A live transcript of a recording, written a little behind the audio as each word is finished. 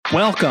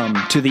Welcome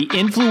to the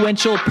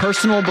Influential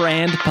Personal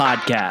Brand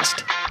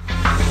Podcast.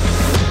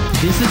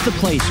 This is the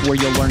place where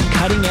you'll learn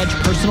cutting-edge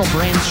personal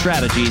brand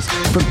strategies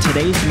from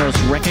today's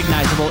most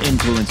recognizable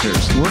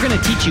influencers. We're going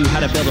to teach you how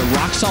to build a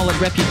rock-solid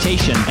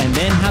reputation and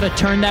then how to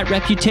turn that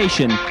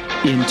reputation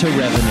into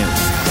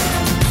revenue.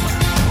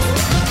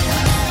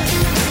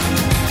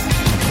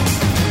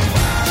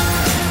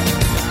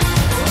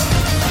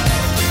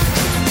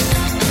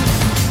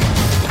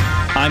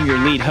 I'm your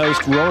lead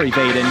host, Rory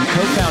Vaden,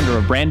 co-founder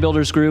of Brand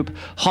Builders Group,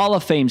 Hall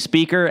of Fame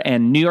speaker,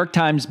 and New York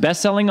Times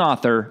bestselling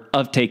author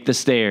of Take the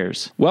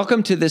Stairs.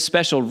 Welcome to this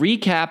special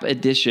recap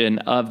edition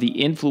of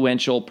the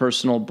Influential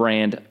Personal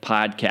Brand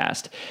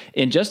Podcast.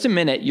 In just a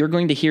minute, you're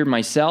going to hear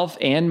myself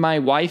and my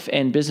wife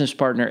and business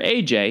partner,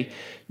 AJ,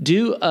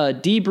 do a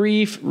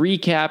debrief,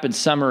 recap, and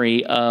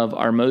summary of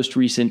our most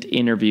recent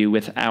interview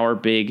with our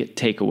big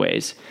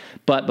takeaways.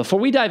 But before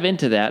we dive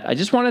into that, I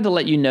just wanted to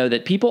let you know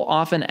that people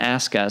often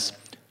ask us,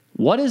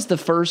 what is the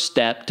first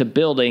step to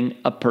building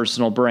a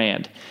personal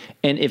brand?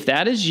 And if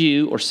that is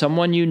you or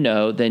someone you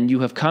know, then you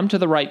have come to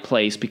the right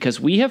place because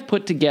we have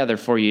put together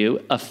for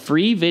you a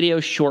free video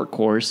short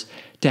course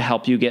to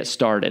help you get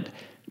started.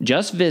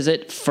 Just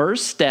visit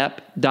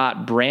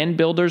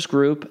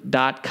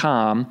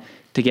firststep.brandbuildersgroup.com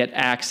to get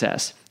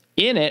access.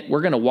 In it,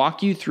 we're going to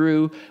walk you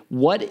through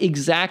what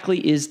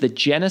exactly is the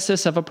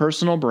genesis of a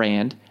personal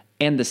brand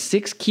and the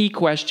 6 key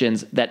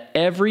questions that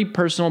every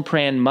personal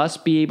brand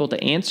must be able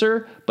to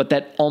answer, but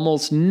that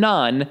almost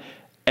none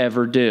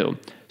ever do.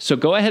 So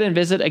go ahead and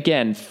visit,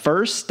 again,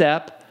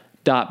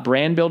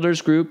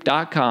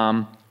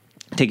 firststep.brandbuildersgroup.com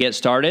to get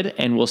started,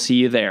 and we'll see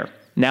you there.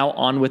 Now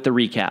on with the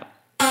recap.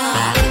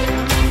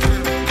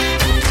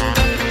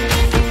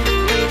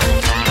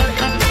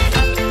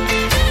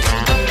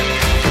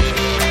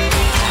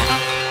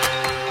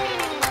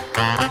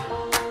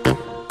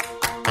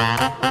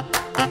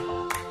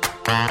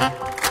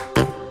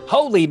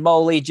 Holy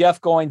moly,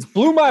 Jeff Goins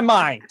blew my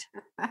mind.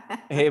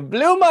 It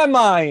blew my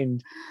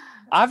mind.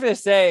 I have to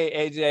say,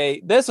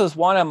 AJ, this was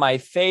one of my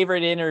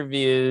favorite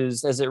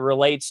interviews as it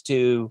relates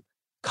to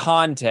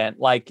content,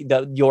 like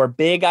your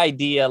big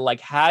idea.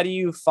 Like, how do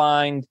you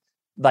find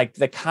like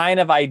the kind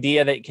of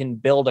idea that can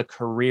build a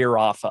career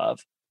off of?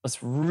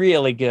 It's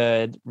really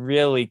good,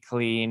 really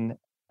clean.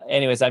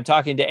 Anyways, I'm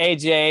talking to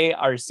AJ,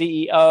 our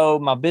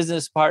CEO, my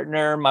business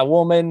partner, my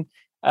woman.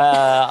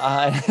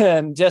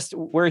 And just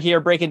we're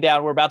here breaking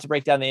down. We're about to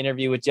break down the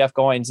interview with Jeff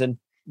Goins, and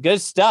good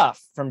stuff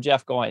from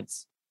Jeff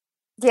Goins.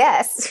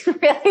 Yes,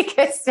 really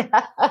good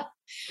stuff.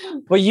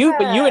 Well,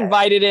 you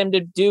invited him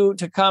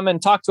to come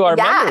and talk to our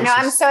members. Yeah, no,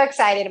 I'm so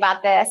excited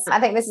about this. I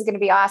think this is going to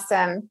be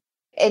awesome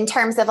in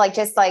terms of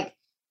just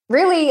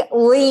really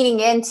leaning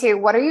into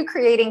what are you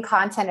creating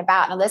content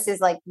about? Now, this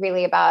is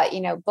really about,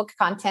 book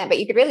content, but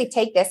you could really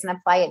take this and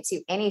apply it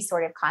to any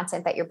sort of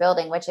content that you're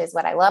building, which is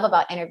what I love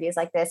about interviews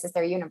like this is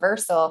they're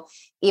universal,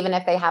 even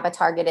if they have a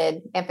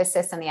targeted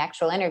emphasis in the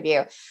actual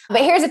interview.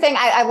 But here's the thing.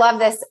 I love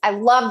this. I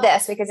love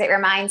this because it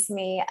reminds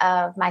me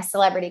of my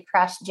celebrity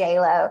crush,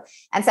 J-Lo.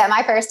 And so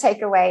my first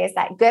takeaway is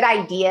that good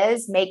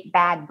ideas make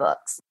bad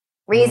books.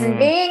 Reason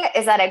being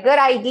is that a good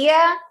idea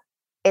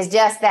is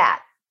just that.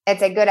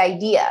 It's a good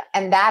idea,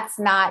 and that's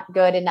not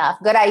good enough.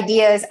 Good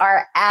ideas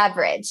are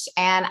average,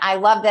 and I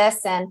love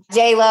this. And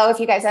J-Lo,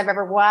 if you guys have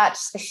ever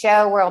watched the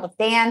show World of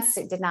Dance,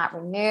 it did not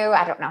renew.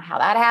 I don't know how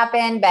that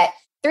happened, but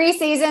 3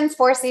 seasons,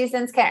 4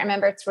 seasons, can't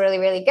remember. It's really,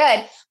 really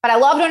good. But I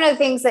loved one of the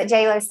things that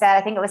J-Lo said.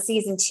 I think it was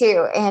season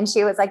 2, and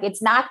she was like,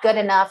 it's not good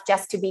enough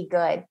just to be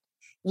good.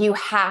 You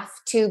have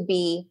to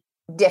be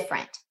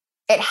different.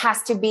 It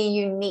has to be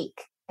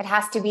unique. It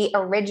has to be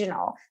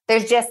original.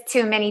 There's just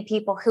too many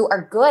people who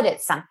are good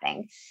at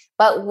something.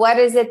 But what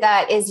is it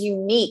that is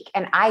unique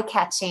and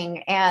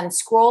eye-catching and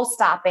scroll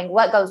stopping?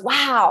 What goes,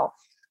 wow,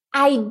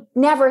 I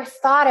never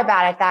thought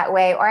about it that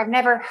way, or I've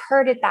never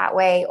heard it that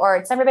way, or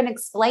it's never been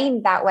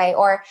explained that way,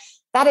 or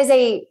that is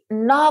a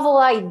novel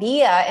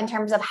idea in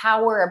terms of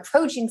how we're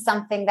approaching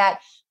something that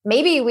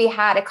maybe we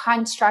had a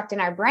construct in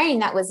our brain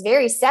that was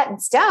very set in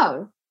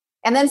stone.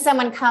 And then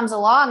someone comes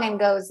along and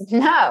goes,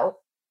 no,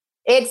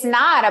 it's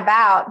not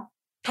about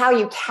how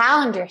you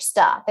calendar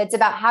stuff. It's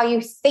about how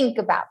you think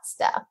about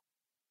stuff,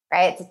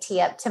 right? It's a tee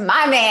up to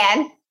my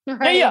man.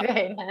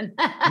 Yeah.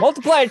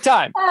 Multiplier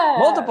time.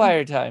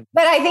 Multiplier time.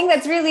 But I think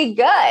that's really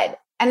good.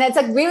 And it's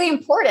really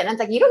important.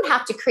 It's you don't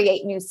have to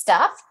create new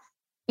stuff.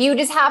 You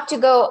just have to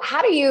go,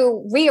 how do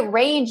you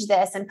rearrange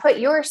this and put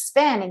your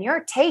spin and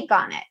your take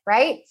on it,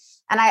 right?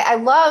 And I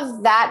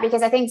love that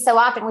because I think so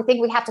often we think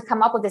we have to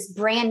come up with this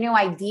brand new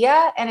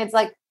idea. And it's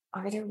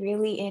are there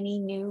really any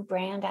new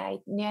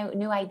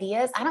new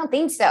ideas? I don't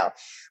think so.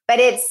 But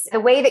it's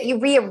the way that you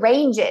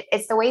rearrange it.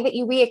 It's the way that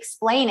you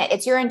re-explain it.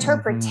 It's your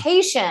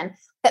interpretation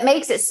that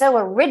makes it so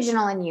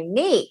original and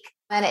unique.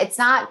 And it's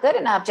not good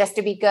enough just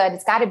to be good.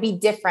 It's got to be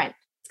different.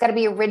 It's got to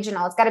be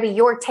original. It's got to be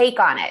your take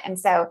on it. And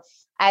so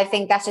I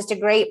think that's just a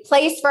great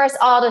place for us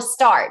all to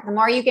start. The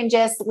more you can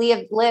just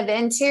live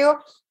into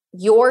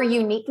your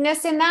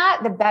uniqueness in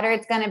that, the better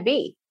it's going to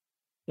be.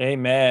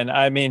 Amen.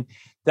 I mean,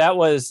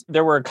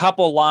 there were a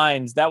couple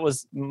lines. That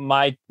was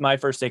my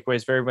first takeaway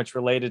is very much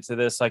related to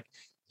this. Like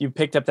you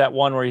picked up that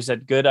one where he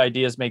said, good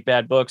ideas make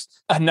bad books.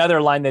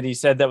 Another line that he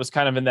said that was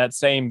kind of in that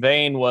same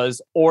vein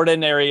was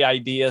ordinary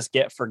ideas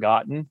get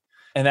forgotten.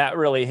 And that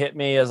really hit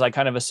me as like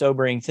kind of a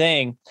sobering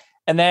thing.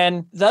 And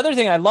then the other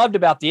thing I loved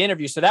about the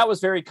interview, so that was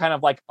very kind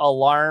of like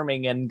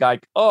alarming and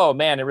like, oh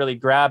man, it really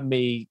grabbed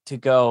me to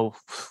go,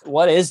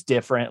 what is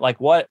different? Like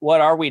what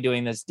are we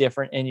doing that's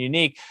different and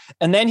unique?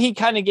 And then he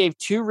kind of gave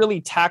two really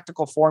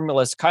tactical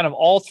formulas kind of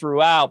all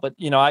throughout. But,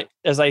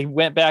 as I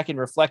went back and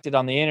reflected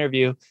on the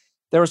interview,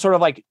 there were sort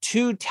of like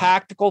two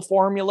tactical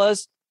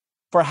formulas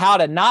for how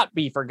to not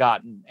be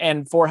forgotten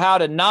and for how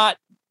to not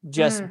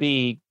just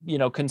be,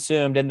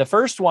 consumed. And the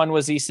first one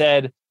was, he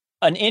said,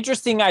 an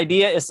interesting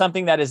idea is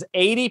something that is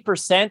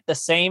 80% the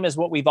same as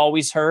what we've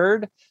always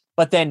heard,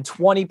 but then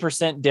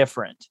 20%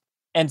 different.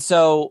 And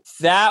so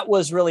that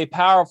was really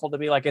powerful to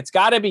be like, it's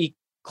got to be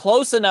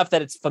close enough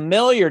that it's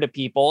familiar to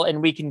people and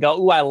we can go,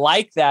 ooh, I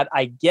like that.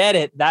 I get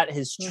it. That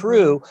is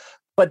true.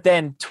 But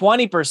then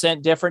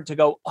 20% different to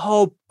go,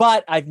 oh,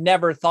 but I've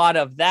never thought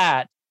of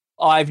that.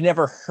 Oh, I've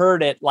never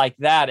heard it like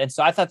that. And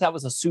so I thought that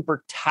was a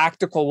super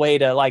tactical way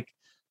to like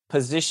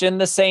position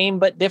the same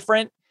but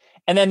different.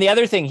 And then the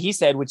other thing he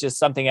said, which is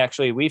something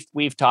actually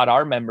we've taught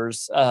our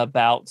members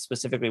about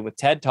specifically with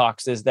TED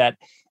Talks, is that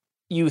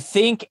you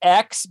think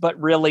X,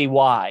 but really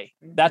Y.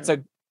 That's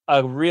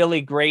a really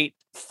great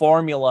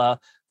formula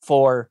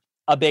for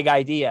a big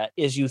idea,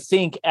 is you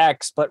think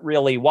X, but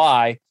really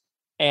Y.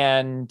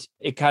 And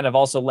it kind of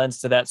also lends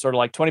to that sort of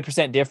like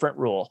 20% different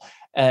rule.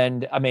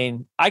 And I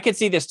mean, I could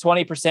see this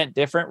 20%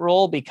 different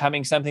rule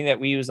becoming something that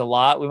we use a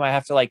lot. We might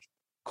have to like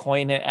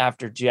coin it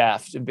after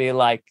Jeff to be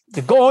like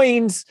the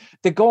Goins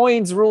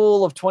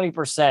rule of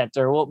 20%,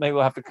 or maybe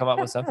we'll have to come up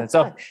with something.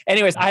 So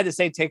anyways, I had the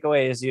same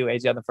takeaway as you,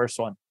 AJ, on the first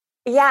one.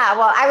 Yeah.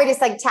 Well, I would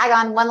just like tag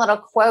on one little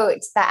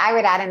quote that I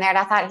would add in there. And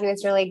I thought he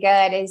was really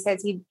good. He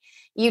says,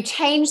 you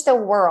change the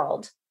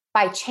world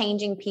by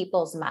changing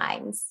people's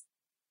minds.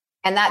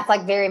 And that's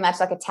like very much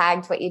like a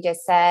tag to what you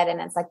just said. And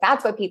it's like,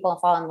 that's what people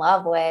fall in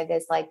love with,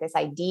 is like this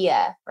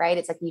idea, right?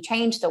 It's like you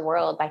change the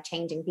world by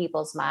changing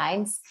people's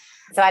minds.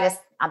 So I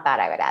thought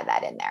I would add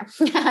that in there.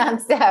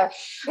 So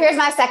here's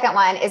my second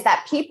one, is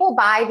that people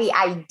buy the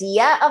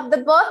idea of the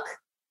book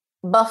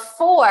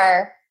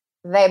before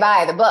they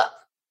buy the book.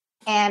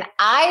 And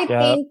I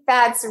think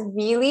that's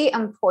really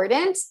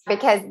important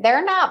because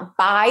they're not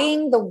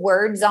buying the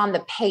words on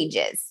the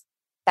pages.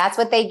 That's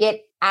what they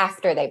get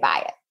after they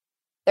buy it.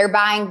 They're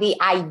buying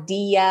the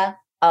idea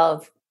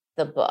of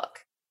the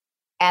book.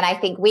 And I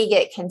think we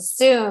get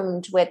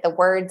consumed with the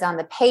words on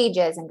the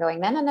pages and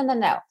going,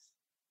 no.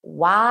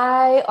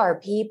 Why are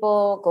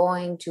people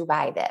going to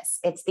buy this?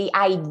 It's the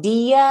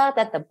idea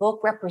that the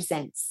book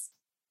represents,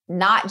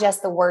 not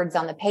just the words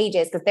on the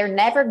pages, because they're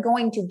never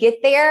going to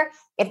get there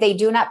if they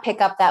do not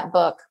pick up that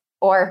book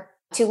or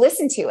to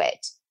listen to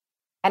it.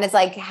 And it's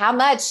like, how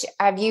much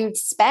have you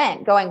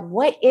spent going,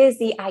 what is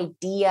the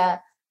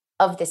idea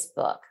of this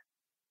book?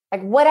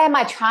 Like, what am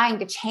I trying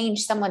to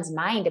change someone's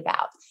mind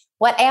about?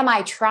 What am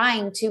I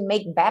trying to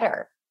make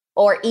better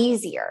or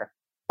easier?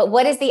 But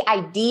what is the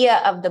idea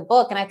of the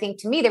book? And I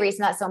think to me, the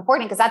reason that's so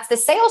important, because that's the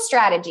sales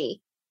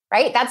strategy,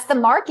 right? That's the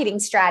marketing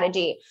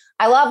strategy.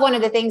 I love one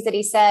of the things that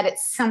he said at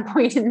some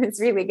point in this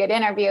really good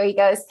interview. He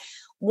goes,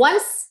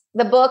 once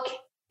the book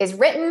is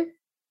written,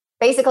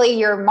 basically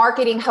your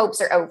marketing hopes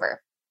are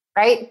over,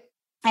 right?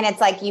 And it's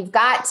like, you've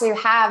got to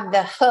have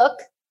the hook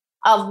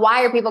of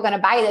why are people going to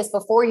buy this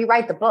before you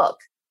write the book,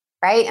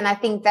 right? And I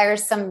think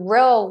there's some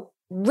real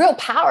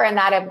power in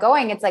that of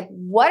going, it's like,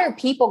 what are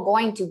people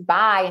going to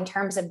buy in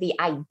terms of the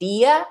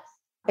idea?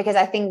 Because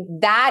I think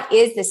that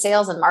is the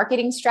sales and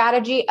marketing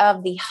strategy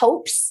of the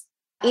hopes,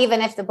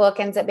 even if the book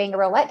ends up being a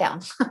real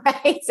letdown,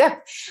 right? So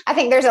I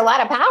think there's a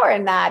lot of power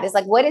in that. It's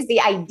like, what is the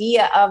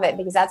idea of it?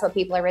 Because that's what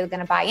people are really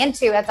going to buy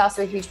into. That's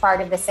also a huge part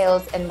of the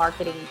sales and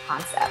marketing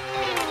concept.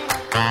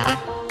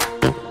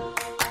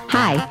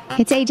 Hi,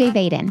 it's AJ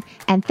Vaden,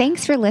 and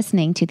thanks for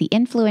listening to the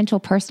Influential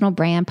Personal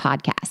Brand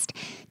Podcast.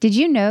 Did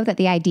you know that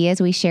the ideas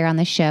we share on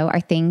the show are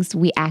things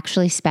we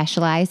actually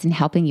specialize in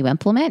helping you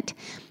implement?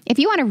 If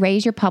you want to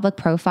raise your public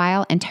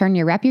profile and turn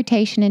your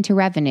reputation into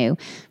revenue,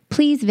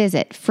 please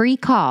visit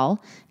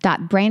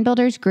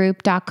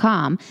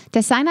freecall.brandbuildersgroup.com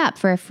to sign up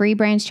for a free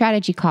brand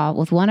strategy call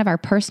with one of our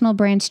personal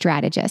brand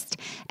strategists.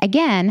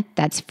 Again,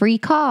 that's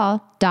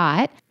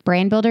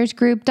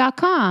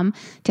freecall.brandbuildersgroup.com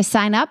to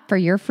sign up for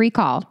your free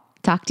call.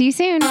 Talk to you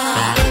soon.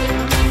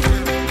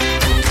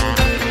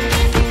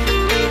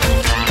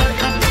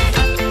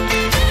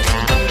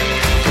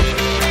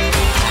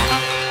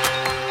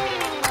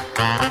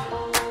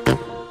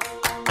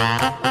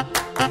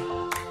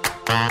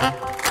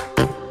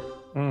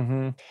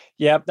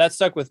 Yep, that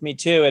stuck with me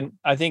too. And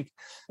I think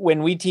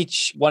when we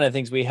teach, one of the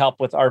things we help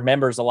with our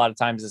members a lot of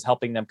times is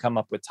helping them come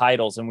up with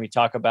titles. And we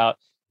talk about,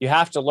 you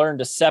have to learn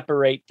to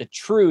separate the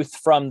truth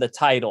from the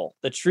title.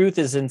 The truth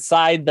is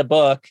inside the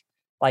book.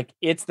 Like,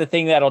 it's the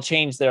thing that'll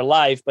change their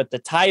life, but the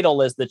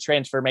title is the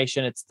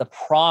transformation. It's the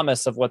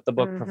promise of what the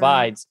book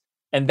provides.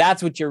 And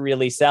that's what you're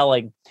really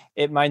selling.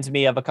 It reminds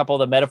me of a couple of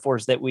the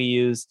metaphors that we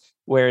use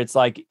where it's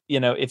like,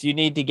 if you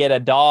need to get a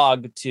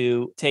dog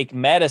to take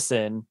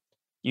medicine,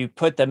 you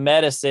put the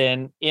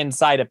medicine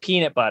inside a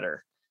peanut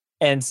butter.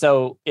 And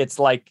so it's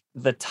like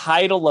the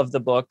title of the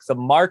book, the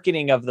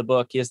marketing of the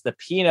book is the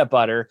peanut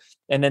butter.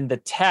 And then the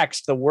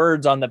text, the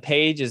words on the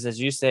pages, as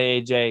you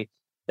say, AJ,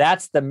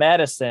 that's the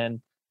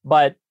medicine.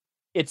 But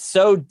it's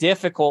so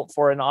difficult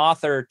for an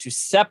author to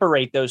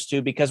separate those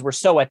two because we're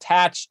so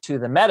attached to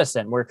the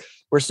medicine.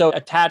 We're so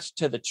attached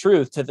to the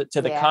truth, to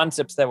the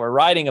concepts that we're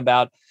writing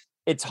about.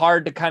 It's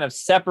hard to kind of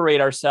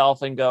separate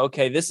ourselves and go,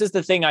 okay, this is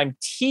the thing I'm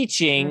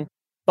teaching,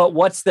 but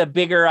what's the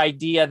bigger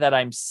idea that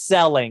I'm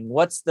selling?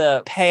 What's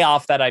the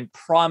payoff that I'm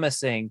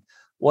promising?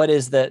 What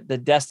is the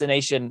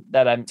destination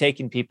that I'm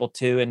taking people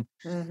to?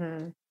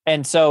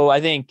 And so I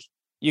think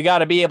you got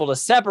to be able to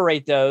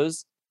separate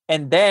those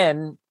and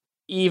then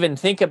even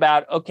think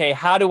about, okay,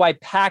 how do I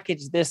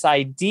package this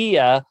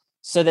idea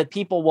so that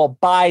people will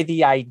buy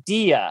the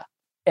idea?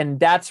 And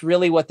that's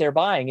really what they're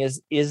buying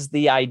is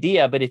the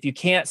idea. But if you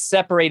can't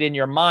separate in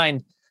your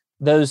mind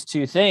those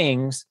two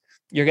things,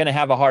 you're going to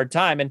have a hard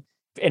time.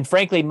 And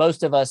frankly,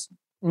 most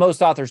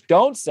authors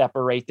don't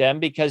separate them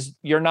because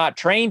you're not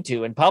trained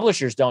to, and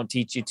publishers don't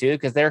teach you to,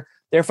 because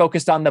they're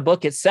focused on the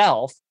book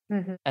itself.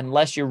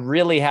 Unless you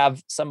really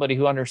have somebody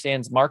who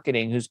understands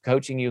marketing, who's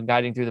coaching you and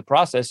guiding through the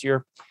process,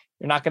 you're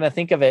not going to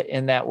think of it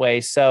in that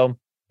way. So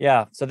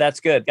yeah, so that's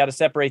good. Got to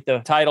separate the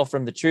title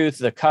from the truth,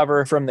 the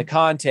cover from the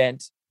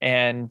content,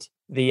 and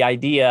the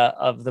idea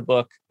of the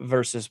book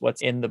versus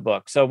what's in the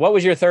book. So what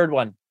was your third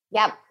one?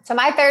 Yep. So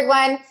my third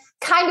one,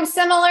 kind of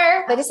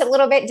similar, but just a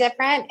little bit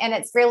different. And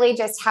it's really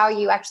just how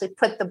you actually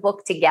put the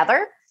book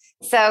together.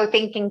 So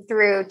thinking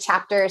through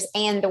chapters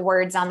and the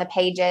words on the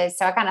pages.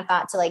 So I kind of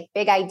thought to like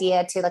big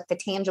idea to like the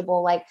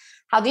tangible, like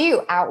how do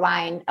you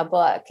outline a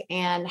book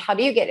and how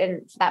do you get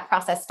in that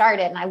process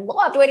started? And I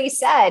loved what he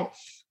said.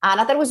 And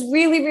I thought it was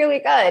really, really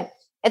good.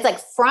 It's like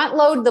front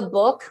load the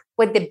book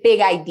with the big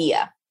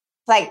idea.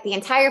 Like the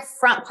entire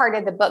front part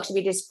of the book should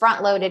be just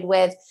front loaded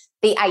with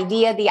the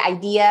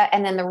idea,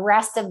 and then the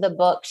rest of the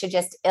book should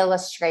just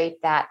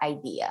illustrate that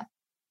idea.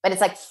 But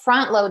it's like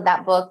front load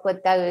that book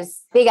with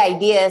those big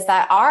ideas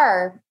that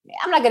are,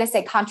 I'm not going to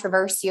say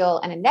controversial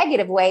in a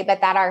negative way,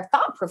 but that are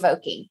thought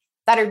provoking,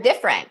 that are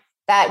different,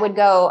 that would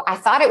go, I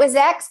thought it was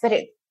X, but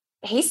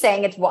he's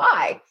saying it's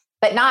Y,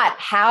 but not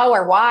how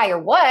or why or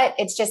what.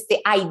 It's just the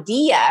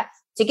idea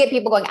to get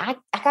people going, I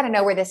got to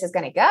know where this is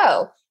going to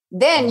go.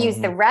 Then use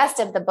the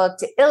rest of the book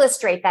to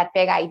illustrate that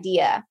big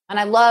idea. And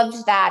I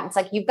loved that. It's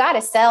like, you've got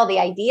to sell the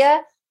idea,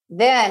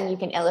 then you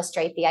can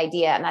illustrate the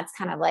idea. And that's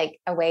kind of like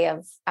a way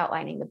of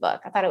outlining the book.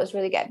 I thought it was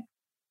really good.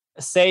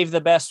 Save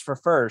the best for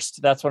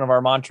first. That's one of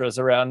our mantras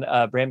around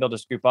Brand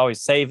Builders Group.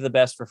 Always save the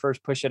best for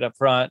first, push it up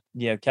front,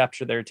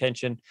 capture their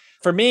attention.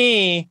 For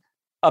me,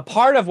 a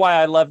part of why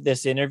I love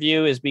this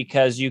interview is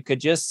because you could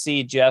just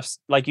see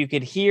you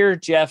could hear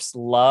Jeff's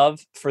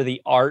love for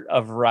the art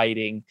of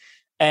writing.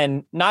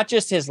 And not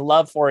just his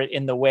love for it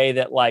in the way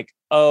that like,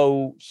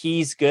 oh,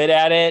 he's good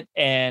at it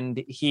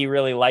and he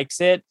really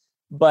likes it,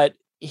 but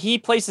he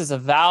places a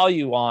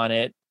value on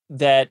it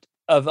that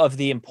of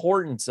the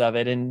importance of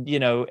it. And,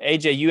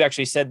 AJ, you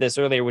actually said this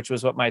earlier, which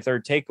was what my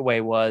third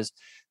takeaway was,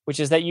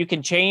 which is that you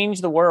can change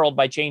the world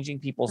by changing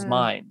people's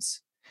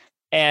minds.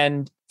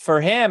 And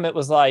for him, it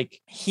was like,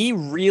 he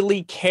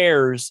really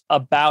cares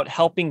about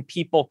helping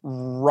people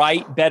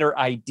write better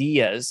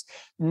ideas,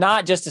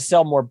 not just to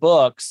sell more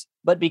books,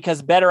 but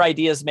because better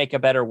ideas make a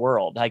better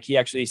world. Like he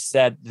actually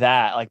said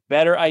that, like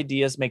better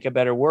ideas make a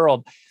better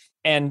world.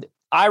 And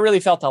I really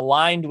felt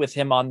aligned with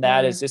him on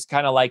that. It's just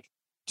kind of like,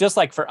 just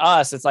like for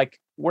us, it's like,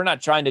 we're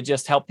not trying to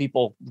just help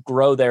people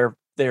grow their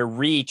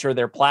reach or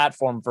their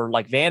platform for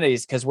like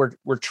vanities, because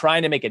we're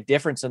trying to make a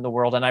difference in the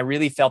world. And I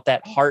really felt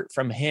that heart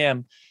from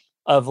him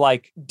of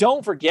like,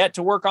 don't forget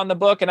to work on the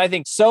book. And I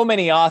think so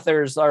many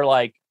authors are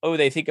like, oh,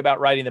 they think about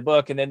writing the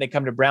book and then they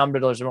come to Brown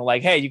Builders and we're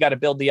like, hey, you got to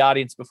build the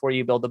audience before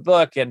you build the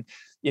book. And,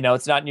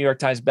 it's not New York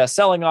Times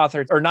best-selling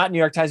author or not New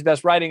York Times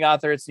best writing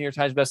author. It's New York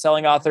Times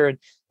best-selling author. And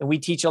we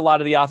teach a lot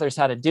of the authors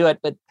how to do it.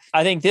 But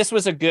I think this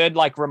was a good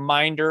like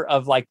reminder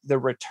of like the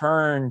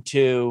return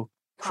to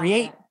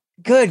create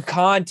good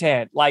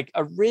content, like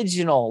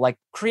original, like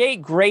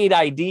create great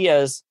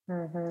ideas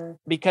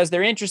because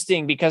they're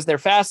interesting, because they're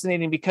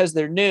fascinating, because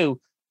they're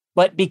new,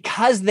 but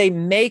because they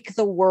make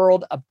the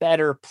world a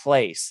better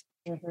place.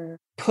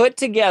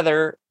 Put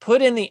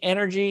in the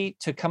energy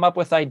to come up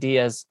with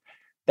ideas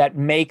that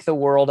make the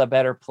world a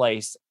better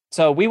place.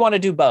 So we want to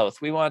do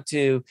both. We want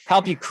to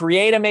help you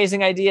create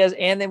amazing ideas,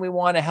 and then we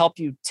want to help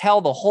you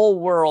tell the whole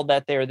world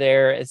that they're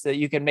there so that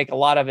you can make a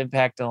lot of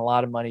impact and a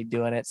lot of money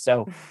doing it.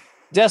 So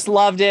just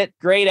loved it.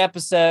 Great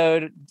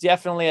episode.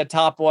 Definitely a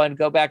top one.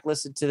 Go back,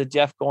 listen to the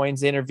Jeff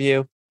Goins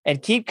interview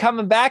and keep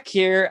coming back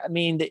here. I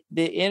mean,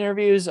 the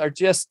interviews are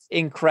just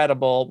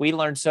incredible. We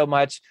learned so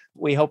much.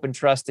 We hope and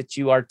trust that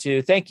you are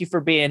too. Thank you for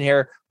being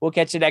here. We'll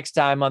catch you next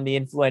time on The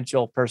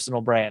Influential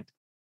Personal Brand.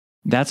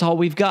 That's all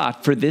we've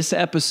got for this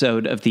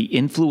episode of the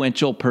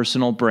Influential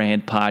Personal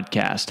Brand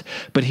Podcast.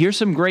 But here's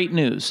some great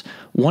news.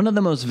 One of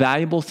the most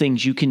valuable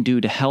things you can do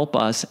to help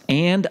us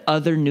and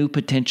other new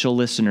potential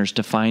listeners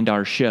to find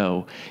our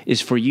show is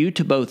for you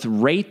to both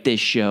rate this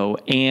show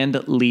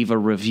and leave a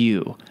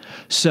review.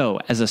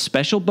 So, as a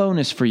special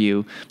bonus for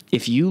you,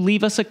 if you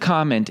leave us a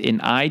comment in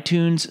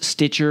iTunes,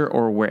 Stitcher,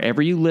 or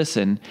wherever you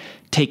listen,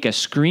 take a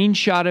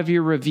screenshot of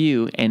your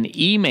review and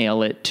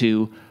email it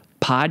to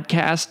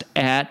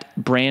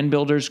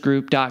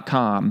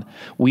podcast@brandbuildersgroup.com.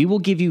 We will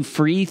give you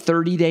free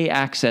 30-day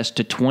access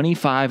to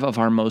 25 of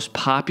our most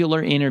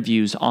popular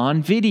interviews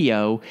on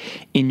video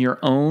in your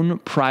own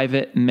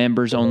private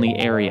members-only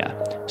area.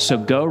 So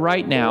go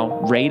right now,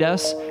 rate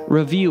us,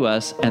 review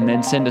us, and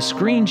then send a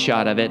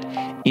screenshot of it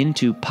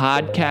into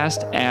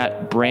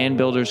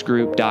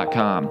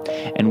podcast@brandbuildersgroup.com.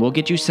 And we'll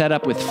get you set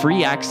up with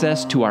free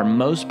access to our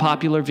most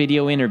popular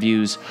video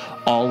interviews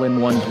all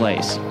in one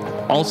place.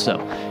 Also,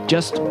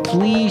 just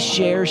please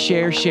share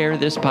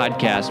this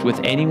podcast with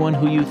anyone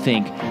who you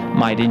think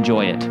might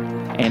enjoy it.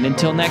 And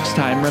until next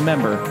time,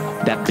 remember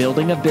that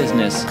building a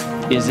business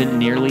isn't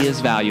nearly as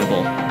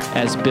valuable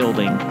as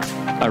building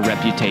a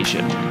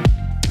reputation.